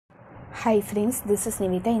Hi friends, this is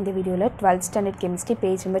Nivita. In the video 12th standard chemistry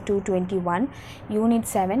page number 221 unit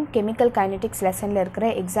 7 chemical kinetics lesson la irukra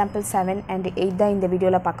example 7 and 8 da இந்த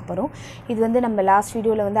வீடியோல பார்க்க போறோம். இது வந்து நம்ம last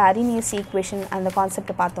வீடியோல வந்து Arrhenius equation அந்த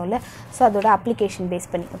கான்செப்ட் பார்த்தோம்ல. சோ அதோட அப்ளிகேஷன் பேஸ்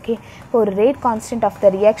பண்ணி ஓகே. இப்போ ஒரு rate constant of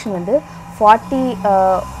the reaction வந்து 40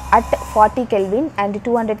 at 40 Kelvin and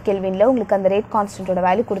 200 Kelvin ல உங்களுக்கு அந்த rate constant ஓட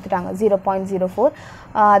வேல்யூ கொடுத்துட்டாங்க 0.04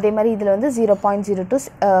 அதே மாதிரி இதுல வந்து 0.02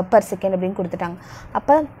 per second அப்படினு கொடுத்துட்டாங்க.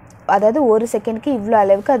 அப்ப அதாவது ஒரு செகண்ட்க்கு இவ்ளோ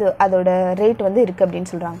அளவுக்கு அதோட ரேட் வந்து இருக்கு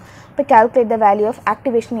அப்படினு சொல்றாங்க. இப்போ calculate the value of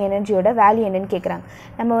activation energy ஓட வேல்யூ என்னன்னு கேக்குறாங்க.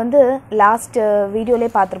 நம்ம வந்து லாஸ்ட்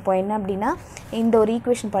வீடியோலயே பார்த்திருப்போம் என்ன அப்படினா இந்த ஒரு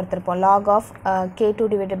ஈக்குவேஷன் பார்த்திருப்போம் log of k2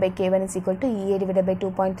 divided by k1 is equal to ea divided by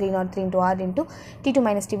 2.303 into r into t2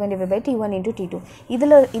 minus t1 divided by t1 into t2.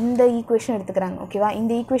 இதுல இந்த ஈக்குவேஷன் எடுத்துக்கறாங்க ஓகேவா.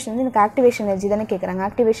 இந்த ஈக்குவேஷன் வந்து எனக்கு ஆக்டிவேஷன் எனர்ஜி தான கேக்குறாங்க.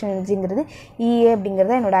 ஆக்டிவேஷன் எனர்ஜிங்கிறது ea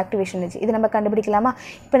அப்படிங்கறது என்னோட ஆக்டிவேஷன் எனர்ஜி. இது நம்ம கண்டுபிடிக்கலாமா?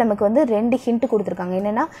 இப்போ நமக்கு வந்து ரெண்டு ஹிண்ட் கொடுத்திருக்காங்க.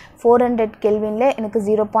 என்னன்னா 400 கெல்வின்ல எனக்கு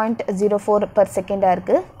 0.04 per second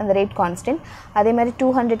இருக்கு அந்த ரேட் கான்ஸ்டன்ட். அதே மாதிரி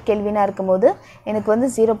 200 கெல்வினா இருக்கும்போது எனக்கு வந்து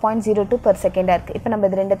 0.02 per second இருக்கு. இப்போ நம்ம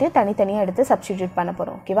இது ரெண்டத்தையும் தனித்தனியா எடுத்து சப்ஸ்டிட்யூட் பண்ண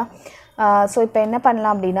போறோம் ஓகேவா. சோ இப்போ என்ன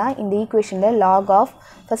பண்ணலாம் அப்படினா இந்த ஈக்குவேஷன்ல log of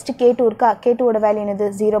first k2 இருக்கா, k2 ஓட வேல்யூ என்னது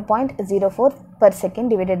 0.04 per second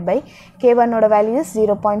divided by k1 ஓட value is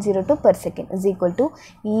 0.02 per second is equal to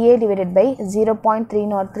ea divided by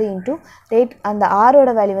 0.303 into rate அந்த r ஓட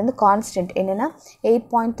வேல்யூ வந்து கான்ஸ்டன்ட் என்னன்னா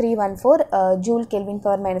 8.314 joule kelvin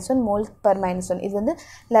per minus 1 mole per minus 1. இது வந்து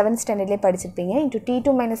 11th standardலயே படிச்சிருப்பீங்க. into t2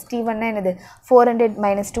 minus t1 னா என்னது 400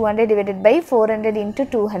 minus 200 divided by 400 into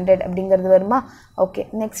 200 அப்படிங்கிறது வருமா? ஓகே.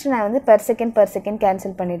 நெக்ஸ்ட் நான் வந்து per second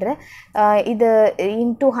கேன்சல் பண்ணிடுறேன். இது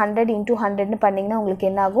into 100 into 100 னு பண்ணீங்கன்னா உங்களுக்கு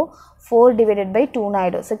என்ன ஆகும் 4 divided by 2 னு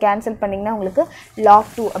ஆயிடும். சோ கேன்சல் பண்ணீங்கன்னா உங்களுக்கு log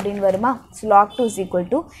 2 அப்படினு வருமா? So log 2 is equal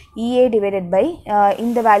to ea divided by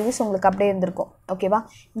இந்த வேல்யூஸ் உங்களுக்கு அப்படியே இருந்திருக்கும் ஓகேவா.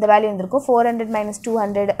 இந்த வேல்யூ இருந்திருக்கும் 400 minus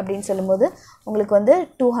 200 அப்படினு சொல்லும்போது உங்களுக்கு வந்து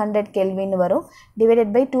 200 கெல்வின் வரும்.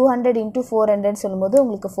 டிவைடட் பை 200 into 400 சொல்லும்போது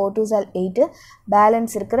உங்களுக்கு 4 2s are 8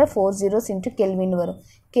 பேலன்ஸ் இருக்கிற 4 zeros into கெல்வின் வரும்.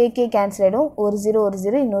 k கேன்சல் ஆயிடும். ஒரு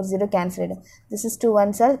 0 இன்னொரு 0 கேன்சல் ஆயிடும். this is 2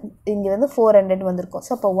 1s are இங்க வந்து 400 வந்திருக்கும்.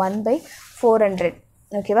 சோ அப்ப 1/400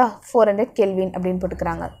 ஓகேவா. 400 கெல்வின் அப்படினு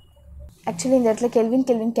போட்டுக்கறாங்க. Actually இந்த இடத்துல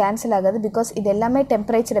கெல்வின் கேன்சல் ஆகாது because இது எல்லாமே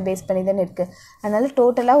டெம்பரேச்சரை பேஸ் பண்ணி தான் இருக்கு. அதனால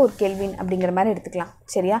டோட்டலா ஒரு கெல்வின் அப்படிங்கற மாதிரி எடுத்துக்கலாம்.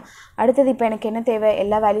 சரியா? அடுத்து இப்போ எனக்கு என்ன தேவை?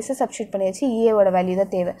 எல்லா வேல்யூஸும் சப்ஸ்டிட்யூட் பண்ணியாச்சு. ea ஓட வேல்யூ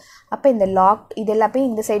தான் தேவை. அப்ப இந்த log இது எல்லாமே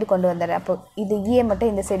இந்த சைடு கொண்டு வந்தறேன். அப்ப இது ea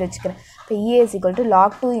மட்டும் இந்த சைடு வச்சுக்கிறேன். அப்ப ea =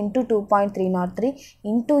 log 2 into 2.303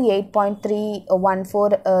 into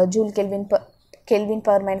 8.314 joule kelvin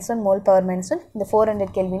per minus 1 mole per minus 1 இந்த 400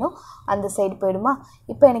 கெல்வினும் அந்த சைடு போய்டுமா?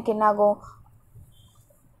 இப்போ எனக்கு என்ன ஆகும்?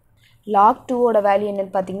 log 2 ஓட வேல்யூ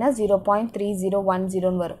என்னன்னு பாத்தீங்கன்னா 0.3010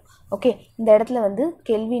 ன்னு வரும். ஓகே. இந்த இடத்துல வந்து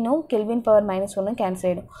கெல்வினும் கெல்வின் பவர் -1 கேன்சல்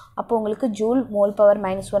ஆயிடும். அப்போ உங்களுக்கு ஜூல் மோல் பவர்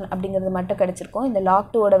 -1 அப்படிங்கிறது மட்டும் கிடைச்சிருக்கும். இந்த log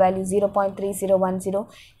 2 ஓட வேல்யூ 0.3010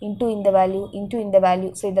 into இந்த வேல்யூ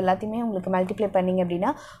சோ இது எல்லாத்தையுமே உங்களுக்கு மல்டிப்ளை பண்ணீங்க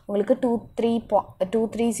அப்படினா உங்களுக்கு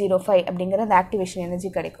 2305 அப்படிங்கற அந்த ஆக்டிவேஷன்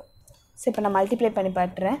எனர்ஜி கிடைக்கும். சோ இப்போ நான் மல்டிப்ளை பண்ணி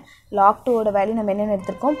பாத்துறேன். log 2 ஓட வேல்யூ நம்ம என்ன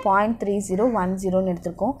எடுத்துறோம் 0.3010 ன்னு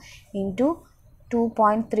எடுத்துறோம் into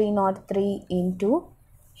 2.303 into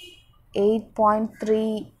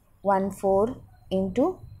 8.314 into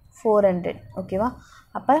 400 ஓகேவா.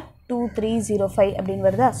 அப்ப 2305 அப்படினு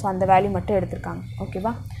வருதா? சோ அந்த வேல்யூ மட்டும் எடுத்துர்க்காங்க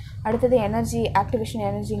ஓகேவா. அடுத்து energy activation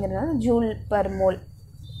எனர்ஜிங்கிறதுனால joule per mole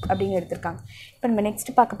அப்படினு எடுத்துர்க்காங்க. இப்போ நம்ம நெக்ஸ்ட்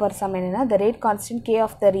பார்க்க போற சம் என்னன்னா the rate constant k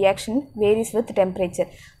of the reaction varies with temperature.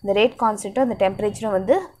 the rate constant and the temperature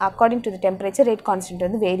வந்து according to the temperature rate constant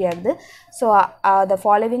வந்து vary ஆகுது. so the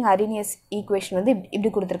following Arrhenius equation வந்து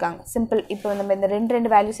இப்படி கொடுத்திருக்காங்க. சிம்பிள். இப்போ நம்ம இந்த ரெண்டு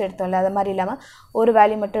வேல்யூஸ் எடுத்தோம்ல அது மாதிரி இல்லாம ஒரு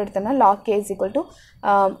வேல்யூ மட்டும் எடுத்தோம்னா log k =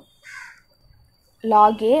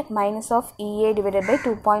 log a minus of ea divided by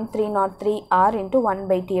 2.303 r into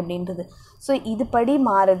 1/t அப்படின்றது. சோ இது படி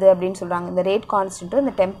மாறுது அப்படினு சொல்றாங்க. இந்த ரேட் கான்ஸ்டன்ட்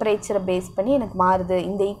இந்த டெம்பரேச்சரை பேஸ் பண்ணி எனக்கு மாறுது.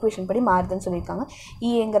 இந்த ஈக்குவேஷன் படி மாறுதுன்னு சொல்லிருக்காங்க.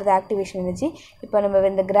 ஈங்கிறது ஆக்டிவேஷன் எனர்ஜி. இப்போ நம்ம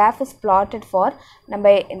இந்த கிராஃப் இஸ் plotted for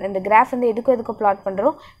நம்ம இந்த கிராஃப் வந்து எதுக்கு plot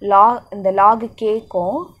பண்றோம்? இந்த log k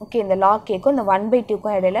க்கும் ஓகே இந்த log k க்கும் இந்த 1/2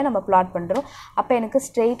 க்கும் இடையில நம்ம plot பண்றோம். அப்ப எனக்கு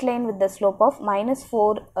straight line with the slope of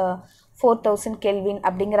 -4000 kelvin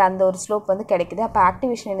அப்படிங்கற அந்த ஒரு ஸ்லோப் வந்து கிடைக்குது. அப்ப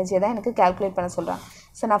ஆக்டிவேஷன் எனர்ஜியை தான் எனக்கு கால்குலேட் பண்ண சொல்றாங்க.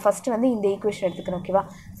 சோ நான் ஃபர்ஸ்ட் வந்து இந்த ஈக்குவேஷன் எடுத்துக்கிறேன் ஓகேவா.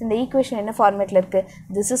 சோ இந்த ஈக்குவேஷன் என்ன ஃபார்மட்ல இருக்கு?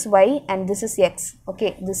 this is y and this is x. Okay.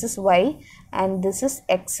 this is y and this is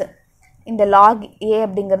x. இந்த log a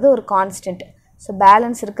அப்படிங்கிறது ஒரு கான்ஸ்டன்ட். ஸோ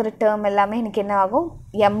பேலன்ஸ் இருக்கிற டேர்ம் எல்லாமே எனக்கு என்ன ஆகும்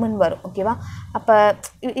எம்னு வரும் ஓகேவா. அப்போ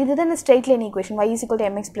இதுதானே straight line equation y =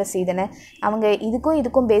 mx + c தானே. அவங்க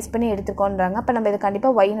இதுக்கும் பேஸ் பண்ணி எடுத்துக்கோன்றாங்க. அப்போ நம்ம இதை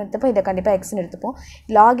கண்டிப்பாக ஒய்னு எடுத்துப்போம், இதை கண்டிப்பாக எக்ஸ்னு எடுத்துப்போம்.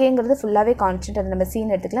 log ஏங்கிறது ஃபுல்லாகவே கான்ஸ்டன்ட், அதை நம்ம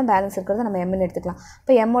cன்னு எடுத்துக்கலாம், பேலன்ஸ் இருக்கிறத நம்ம mன்னு எடுத்துக்கலாம்.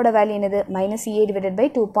 இப்போ mோட வேல்யூ என்னது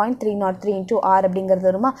 -EA/2.303 × r அப்படிங்கிறது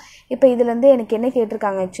வருமா. இப்போ இதுலேருந்து எனக்கு என்ன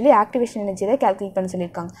கேட்டிருக்காங்க, ஆக்சுவலி ஆக்டிவேஷன் எனர்ஜி தான் கால்குலேட் பண்ண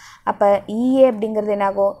சொல்லியிருக்காங்க. அப்போ EA அப்படிங்கிறது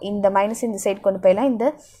என்னாகும், இந்த மைனஸ் இந்த சைடு கொண்டு போயிடலாம், இந்த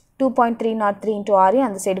 2.303 × r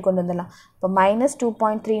அந்த சைடு கொண்டு வந்துடலாம். இப்போ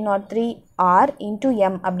 -2.303 r ×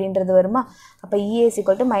 m அப்படின்றது வருமா. அப்போ EA =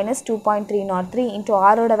 -2.303 ×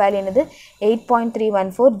 r வேல்யூ என்னது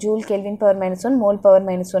 8.314 joule kelvin power -1 mole power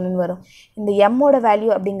 -1ன்னு வரும். இந்த mோட வேல்யூ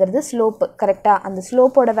அப்படிங்கிறது ஸ்லோப்பு கரெக்டாக. அந்த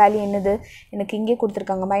ஸ்லோப்போட வேல்யூ என்னது எனக்கு இங்கே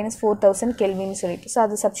கொடுத்துருக்காங்க -4000 கெல்வின்னு சொல்லிட்டு. ஸோ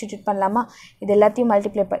அது சப்ஸ்டிடியூட் பண்ணலாமா. இது எல்லாத்தையும்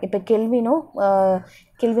மல்டிப்ளை இப்போ கெல்வினும்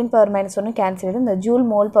கெல்வின் பவர் -1 கேன்சல் ஆகிடும். இந்த ஜூல்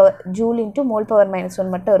 × மோல் பவர் -1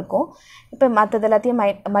 மட்டும் இருக்கும். இப்போ மற்றது எல்லாத்தையும்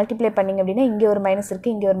மல்டிப்ளை பண்ணிங்க அப்படின்னா இங்கே ஒரு மைனஸ்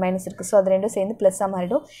இருக்குது, இங்கே ஒரு மைனஸ் இருக்குது. ஸோ அது ரெண்டும் சேர்ந்து ப்ளஸ்ஸாக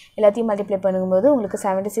மாறிடும். எல்லாத்தையும் மல்டிப்ளை பண்ணும்போது உங்களுக்கு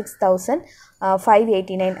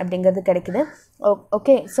 76,589 அப்படிங்கிறது கிடைக்குது.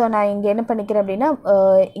 ஓகே. ஸோ நான் இங்கே என்ன பண்ணிக்கிறேன் அப்படின்னா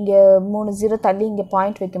இங்கே 3 0 தள்ளி இங்கே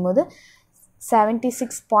பாயிண்ட் வைக்கும்போது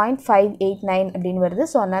 76.589 அப்படின்னு வருது.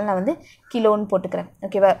 ஸோ அதனால் நான் வந்து கிலோன்னு போட்டுக்கிறேன்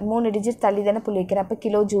ஓகேவா. 3 டிஜிட் தள்ளி தானே புள்ளி வைக்கிறேன். அப்போ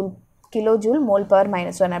கிலோ ஜூல் மோல் பவர்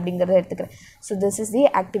 -1 அப்படிங்கிறத எடுத்துக்கிறேன். So this is the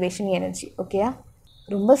activation energy. ஓகேயா.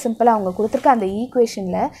 ரொம்ப சிம்பிளாக அவங்க கொடுத்துருக்க அந்த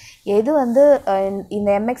ஈக்குவேஷனில் எது வந்து இந்த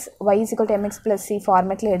y = mx + c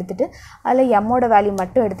ஃபார்மேட்டில் எடுத்துகிட்டு அதில் mோட வேல்யூ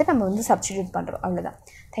மட்டும் எடுத்து நம்ம வந்து சப்ஸ்டிடியூட் பண்ணுறோம். அவ்வளோதான்.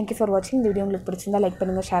 தேங்க்யூ ஃபார் வாட்சிங். இந்த வீடியோ உங்களுக்கு பிடிச்சிருந்தா லைக்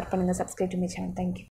பண்ணுங்கள், ஷேர் பண்ணுங்கள், subscribe to my channel. Thank you.